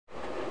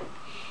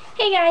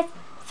Hey guys!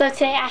 So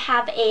today I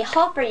have a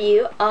haul for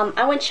you.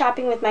 I went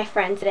shopping with my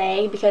friend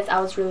today because I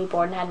was really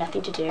bored and had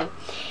nothing to do.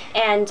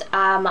 And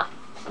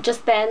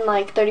just then,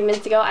 like 30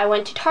 minutes ago, I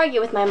went to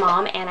Target with my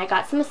mom and I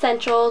got some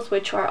essentials,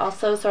 which are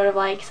also sort of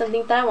like some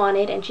things that I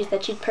wanted, and she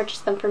said she'd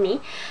purchase them for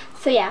me.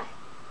 So yeah.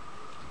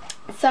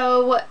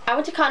 So I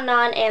went to Cotton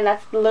On, and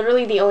that's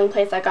literally the only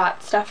place I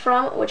got stuff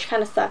from, which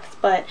kind of sucks,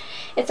 but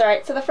it's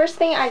alright. So the first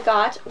thing I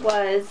got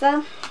was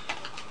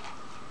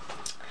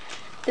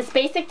this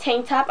basic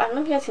tank top. I don't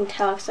know if you guys can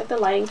tell because like the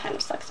lighting kind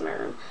of sucks in my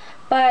room,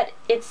 but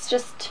it's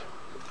just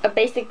a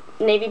basic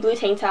navy blue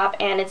tank top,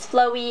 and it's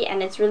flowy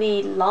and it's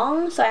really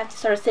long, so I have to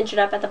sort of cinch it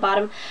up at the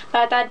bottom, but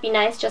I thought it'd be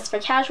nice just for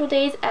casual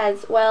days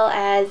as well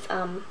as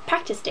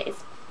practice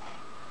days.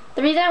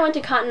 The reason I went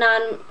to Cotton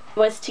On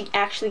was to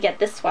actually get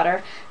this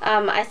sweater.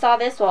 I saw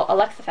this, well,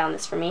 Alexa found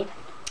this for me.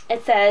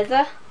 It says,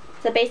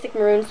 it's a basic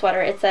maroon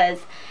sweater. It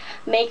says,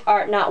 "Make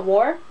art, not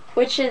war,"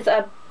 which is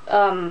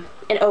an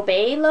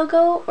Obey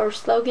logo or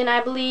slogan,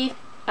 I believe.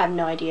 I have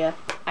no idea.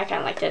 I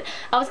kind of liked it.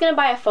 I was going to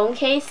buy a phone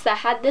case that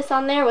had this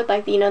on there with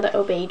like the, you know, the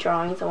Obey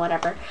drawings and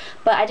whatever,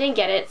 but I didn't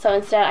get it, so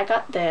instead I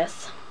got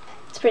this.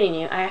 It's pretty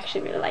new. I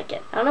actually really like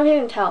it. I don't know if you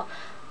can tell.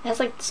 It has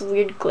like this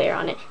weird glare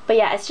on it, but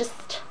yeah, it's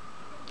just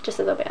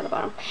says Obey on the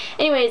bottom.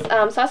 Anyways,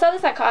 so I saw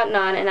this at Cotton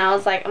On and I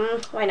was like,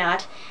 why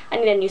not? I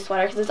need a new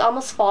sweater because it's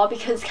almost fall,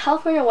 because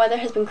California weather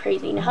has been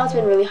crazy. You know how it's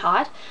been really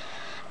hot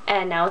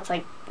and now it's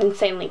like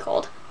insanely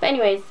cold. But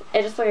anyways,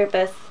 it just looked like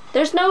this.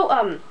 There's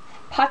no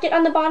pocket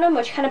on the bottom,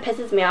 which kind of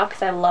pisses me off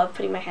because I love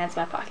putting my hands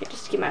in my pocket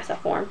just to keep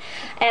myself warm.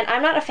 And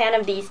I'm not a fan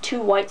of these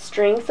two white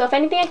strings, so if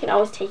anything I can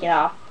always take it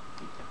off.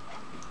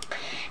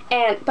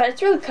 But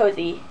it's really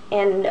cozy,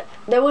 and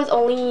there was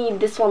only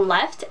this one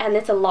left, and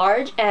it's a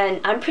large,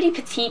 and I'm pretty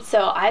petite,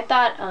 so I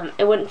thought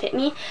it wouldn't fit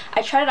me.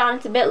 I tried it on.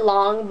 It's a bit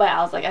long, but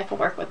I was like, I can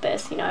work with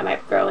this, you know, I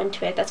might grow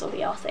into it. That's what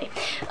we all say.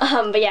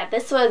 But yeah,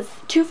 this was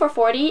 2 for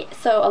 $40,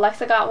 so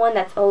Alexa got one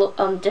that's a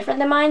little different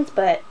than mine,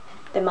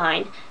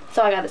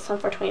 so I got this one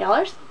for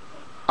 $20.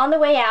 On the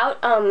way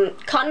out,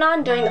 Cotton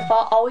On during the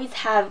fall always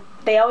have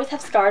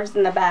scarves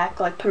in the back,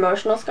 like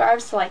promotional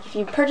scarves. So like if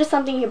you purchase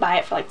something, you buy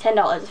it for like $10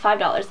 or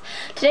 $5.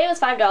 Today it was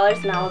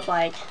 $5, and I was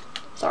like,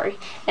 sorry.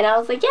 And I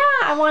was like, yeah,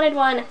 I wanted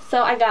one,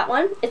 so I got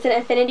one. It's an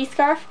infinity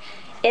scarf.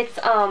 It's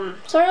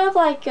sort of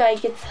like I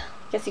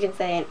guess you can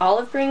say an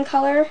olive green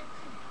color.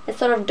 It's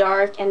sort of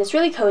dark and it's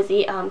really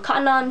cozy.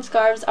 Cotton On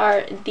scarves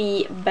are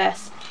the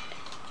best,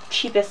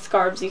 cheapest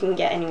scarves you can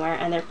get anywhere,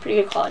 and they're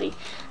pretty good quality.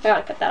 I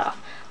gotta cut that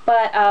off.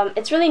 But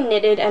it's really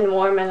knitted and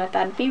warm, and I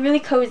thought it'd be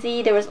really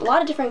cozy. There was a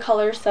lot of different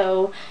colors,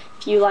 so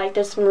if you like,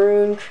 there's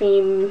maroon,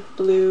 cream,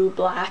 blue,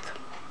 black,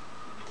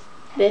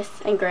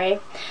 this, and gray.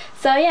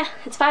 So yeah,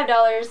 it's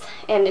 $5,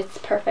 and it's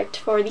perfect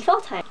for the fall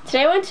time.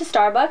 Today I went to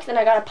Starbucks, and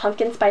I got a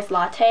pumpkin spice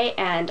latte,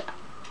 and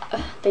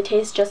they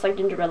taste just like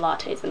gingerbread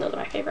lattes, and those are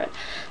my favorite.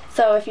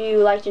 So if you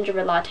like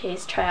gingerbread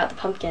lattes, try out the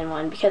pumpkin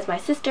one, because my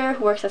sister,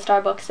 who works at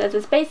Starbucks, says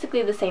it's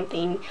basically the same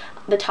thing.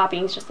 The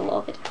topping's just a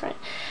little bit different.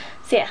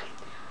 So yeah.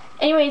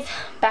 Anyways,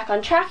 back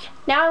on track.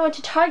 Now I went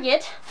to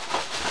Target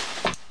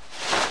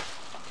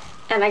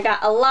and I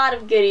got a lot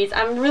of goodies.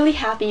 I'm really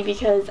happy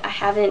because I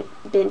haven't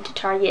been to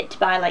Target to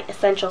buy like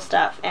essential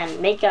stuff and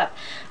makeup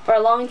for a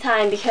long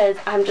time because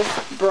I'm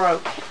just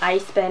broke. I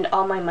spend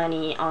all my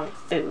money on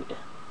food.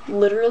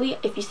 Literally,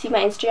 if you see my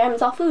Instagram,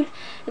 it's all food.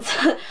 It's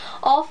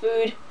all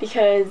food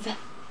because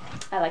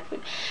I like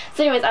food.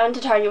 So anyways, I went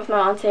to Target with my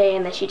mom today,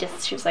 and then she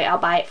was like, I'll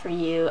buy it for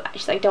you.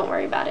 She's like, don't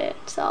worry about it.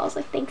 So I was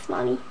like, thanks,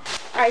 mommy.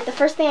 Alright, the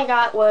first thing I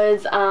got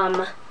was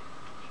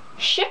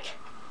Schick.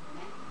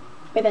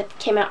 Wait, that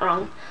came out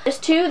wrong. There's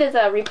two. There's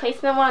a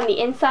replacement one on the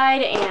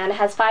inside, and it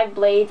has 5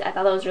 blades. I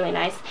thought that was really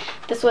nice.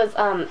 This was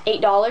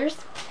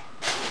 $8.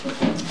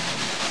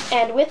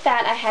 And with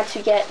that, I had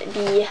to get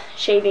the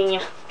shaving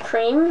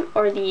cream,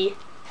 or the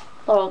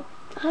little,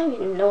 I don't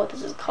even know what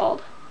this is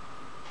called.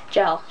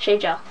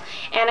 Shave gel.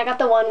 And I got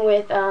the one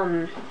with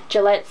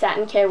Gillette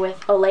Satin Care with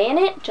Olay in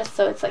it, just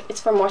so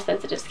it's for more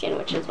sensitive skin,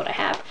 which is what I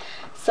have.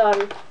 So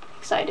I'm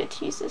excited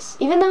to use this.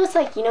 Even though it's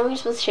like, you know, you're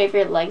supposed to shave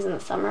your legs in the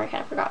summer, I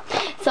kind of forgot.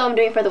 So I'm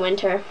doing it for the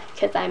winter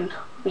because I'm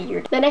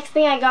weird. The next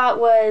thing I got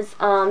was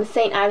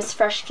St. Ives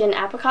Fresh Skin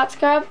Apricot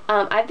Scrub.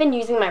 I've been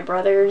using my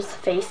brother's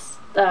face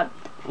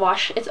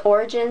wash. It's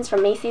Origins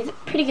from Macy's.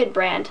 Pretty good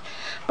brand.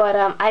 But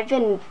I've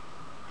been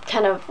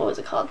kind of, what was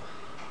it called?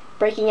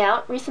 Breaking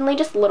out recently,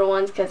 just little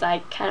ones, because I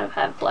kind of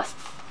have less,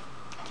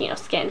 you know,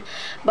 skin.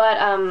 But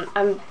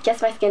I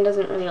guess my skin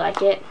doesn't really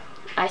like it.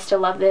 I still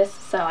love this,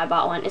 so I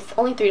bought one. It's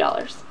only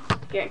 $3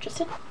 if you're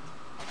interested.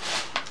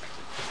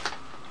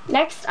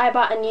 Next, I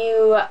bought a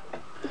new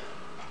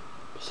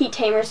heat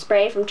tamer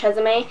spray from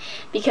Tresemme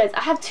because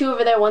I have 2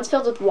 over there. One's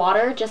filled with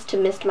water just to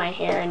mist my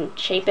hair and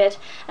shape it,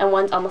 and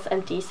one's almost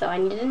empty, so I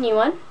needed a new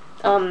one.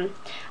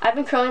 I've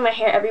been curling my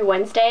hair every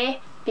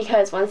Wednesday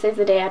because Wednesday's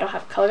the day I don't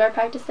have color guard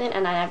practice in,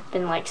 and I've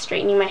been like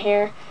straightening my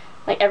hair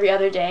like every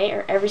other day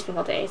or every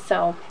single day.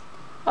 So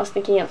I was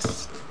thinking of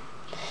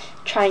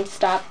trying to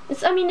stop.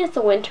 I mean, it's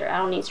the winter. I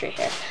don't need straight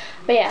hair.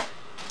 But yeah.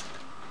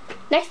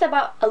 Next I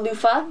bought a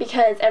loofah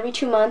because every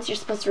 2 months you're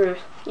supposed to,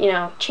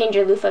 change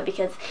your loofah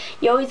because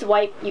you always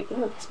wipe, it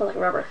smells like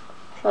rubber.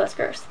 Oh, that's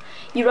gross.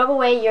 You rub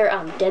away your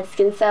dead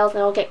skin cells and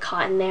it'll get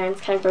caught in there and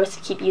it's kind of gross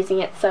to keep using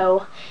it.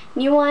 So,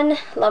 new one,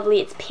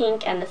 lovely, it's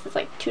pink and this is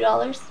like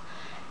 $2.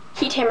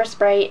 Heat tamer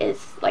spray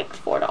is like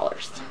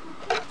 $4.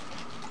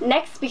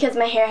 Next, because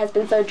my hair has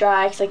been so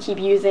dry because I keep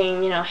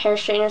using, hair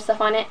straightener stuff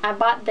on it, I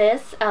bought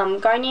this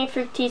Garnier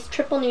Fructis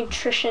Triple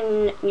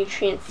Nutrition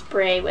Nutrient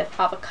Spray with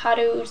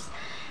avocados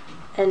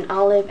and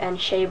olive and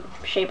shea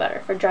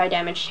butter for dry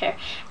damaged hair.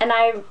 And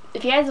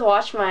if you guys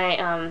watched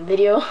my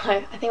video,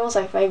 I think it was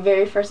like my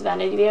very first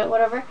vanity video,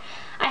 whatever,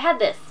 I had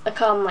this like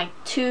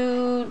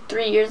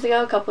 2-3 years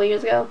ago, a couple of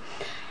years ago,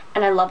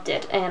 and I loved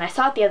it. And I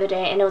saw it the other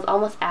day and it was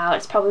almost out.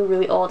 It's probably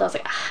really old. I was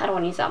like, I don't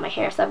want to use it on my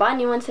hair, so I bought a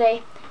new one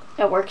today.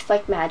 It works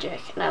like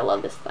magic and I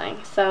love this thing.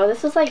 So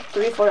this was like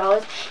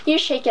 $3-4. You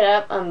just shake it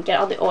up, get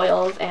all the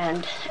oils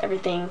and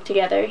everything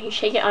together. You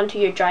shake it onto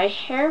your dry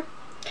hair,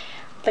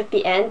 like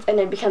the ends, and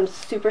it becomes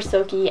super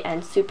silky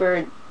and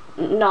super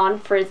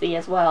non-frizzy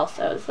as well.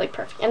 So it's like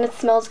perfect. And it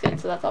smells good,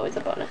 so that's always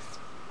a bonus.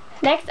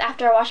 Next,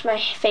 after I wash my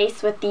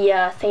face with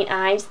the St.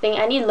 Ives thing,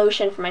 I need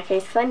lotion for my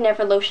face because I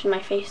never lotion my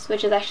face,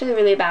 which is actually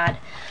really bad.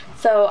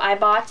 So I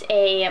bought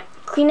a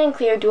Clean and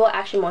Clear Dual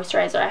Action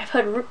Moisturizer.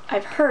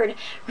 I've heard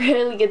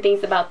really good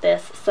things about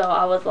this, so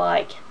I was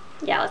like,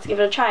 yeah, let's give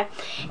it a try.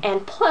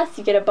 And plus,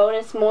 you get a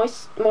bonus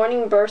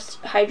Morning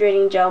Burst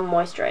Hydrating Gel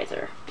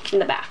Moisturizer in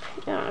the back.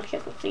 I don't know if you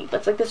guys can see, but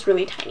it's like this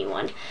really tiny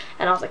one.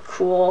 And I was like,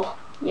 cool,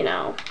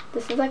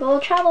 this is like a little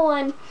travel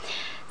one.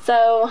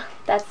 So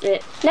that's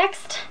it.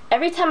 Next,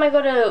 every time I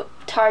go to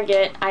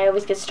Target, I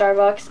always get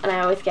Starbucks and I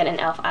always get an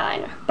e.l.f.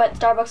 eyeliner. But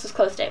Starbucks was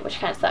closed today, which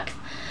kind of sucks.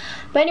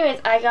 But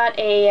anyways, I got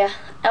a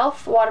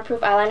e.l.f.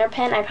 waterproof eyeliner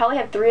pen. I probably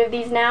have 3 of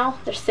these now.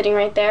 They're sitting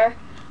right there,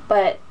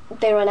 but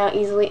they run out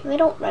easily. They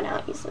don't run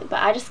out easily,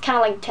 but I just kind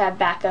of like to have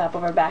backup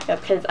over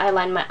backup because I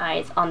line my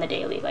eyes on the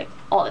daily, like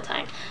all the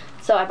time.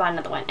 So I bought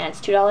another one, and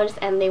it's $2,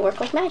 and they work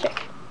like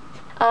magic.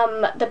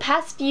 The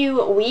past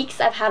few weeks,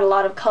 I've had a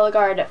lot of Color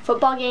Guard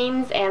football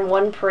games and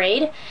one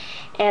parade,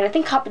 and I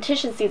think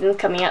competition season's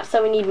coming up,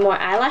 so we need more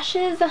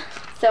eyelashes.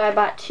 So I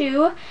bought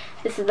 2.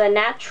 This is the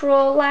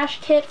Natural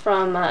Lash Kit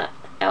from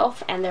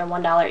e.l.f., and they're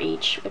 $1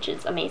 each, which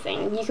is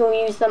amazing. You can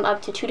use them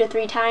up to 2 to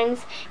 3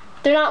 times.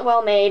 They're not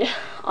well made,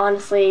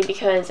 honestly,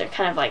 because they're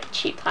kind of like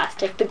cheap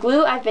plastic. The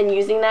glue, I've been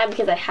using that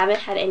because I haven't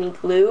had any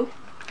glue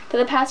for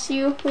the past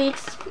few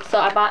weeks, so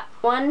I bought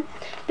one.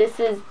 This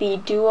is the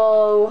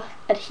Duo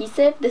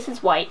Adhesive. This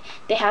is white.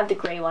 They have the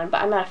gray one,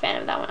 but I'm not a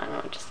fan of that one. I don't know,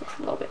 it just looks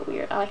a little bit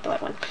weird. I like the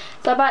white one.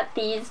 So I bought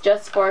these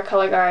just for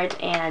Color Guard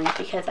and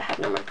because I have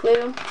no more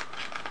glue.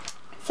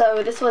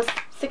 So this was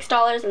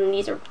 $6 and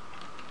these are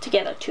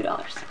together $2.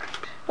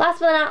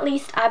 Last but not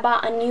least, I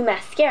bought a new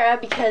mascara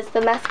because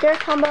the mascara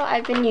combo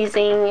I've been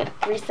using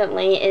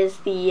recently is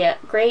the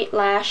Great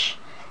Lash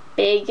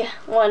Big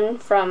one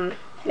from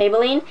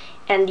Maybelline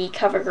and the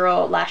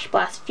CoverGirl Lash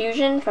Blast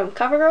Fusion from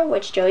CoverGirl,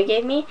 which Joey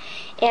gave me.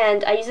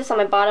 And I use this on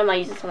my bottom, I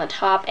use this on the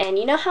top, and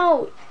you know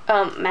how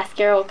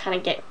mascara will kind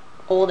of get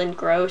old and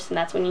gross, and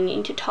that's when you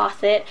need to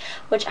toss it,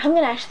 which I'm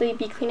going to actually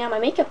be cleaning out my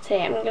makeup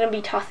today. I'm going to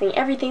be tossing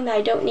everything that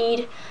I don't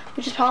need,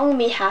 which is probably going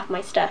to be half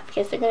my stuff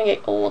because they're going to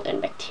get old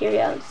and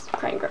bacteria. It's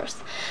kind of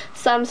gross.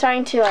 So I'm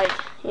starting to, like,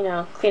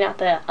 clean out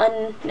the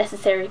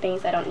unnecessary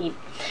things I don't need.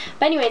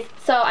 But anyways,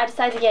 so I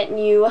decided to get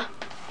new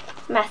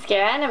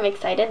mascara and I'm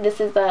excited.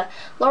 This is the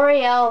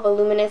L'Oreal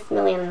Voluminous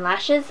Million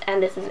Lashes,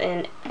 and this is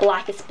in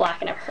Blackest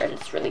Black, and I've heard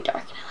it's really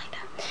dark and I like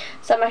that.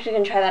 So I'm actually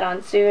going to try that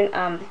on soon.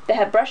 The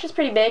head brush is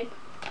pretty big.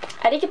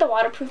 I didn't get the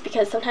waterproof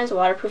because sometimes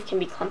waterproof can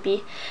be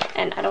clumpy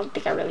and I don't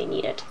think I really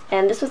need it.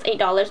 And this was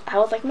 $8. I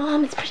was like,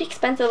 Mom, it's pretty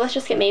expensive, let's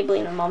just get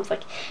Maybelline. And Mom's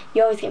like,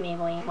 you always get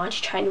Maybelline, why don't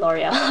you try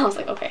L'Oreal? I was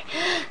like, okay.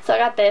 So I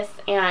got this,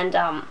 and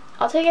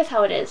I'll tell you guys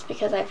how it is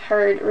because I've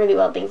heard really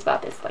well things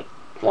about this like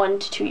 1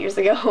 to 2 years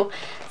ago.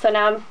 So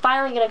now I'm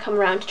finally going to come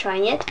around to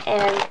trying it,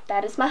 and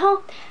that is my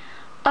haul.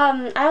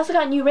 I also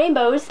got new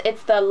rainbows.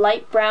 It's the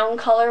light brown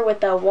color with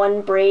the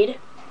one braided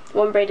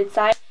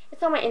side.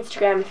 It's on my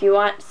Instagram if you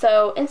want.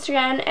 So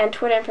Instagram and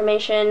Twitter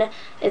information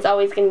is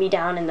always going to be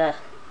down in the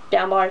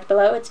bar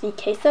below. It's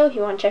VKso if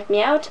you want to check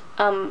me out.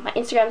 My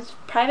Instagram's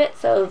private,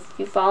 so if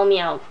you follow me,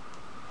 I'll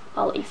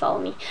let you follow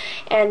me.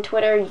 And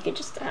Twitter, you could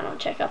just, I don't know,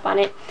 check up on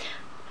it.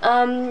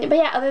 But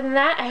yeah, other than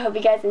that, I hope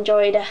you guys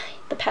enjoyed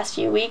the past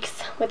few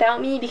weeks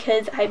without me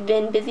because I've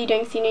been busy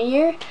during senior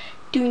year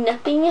doing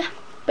nothing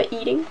but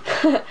eating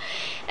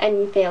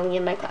and failing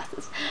in my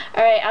classes.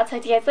 Alright, I'll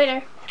talk to you guys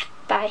later.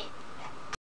 Bye.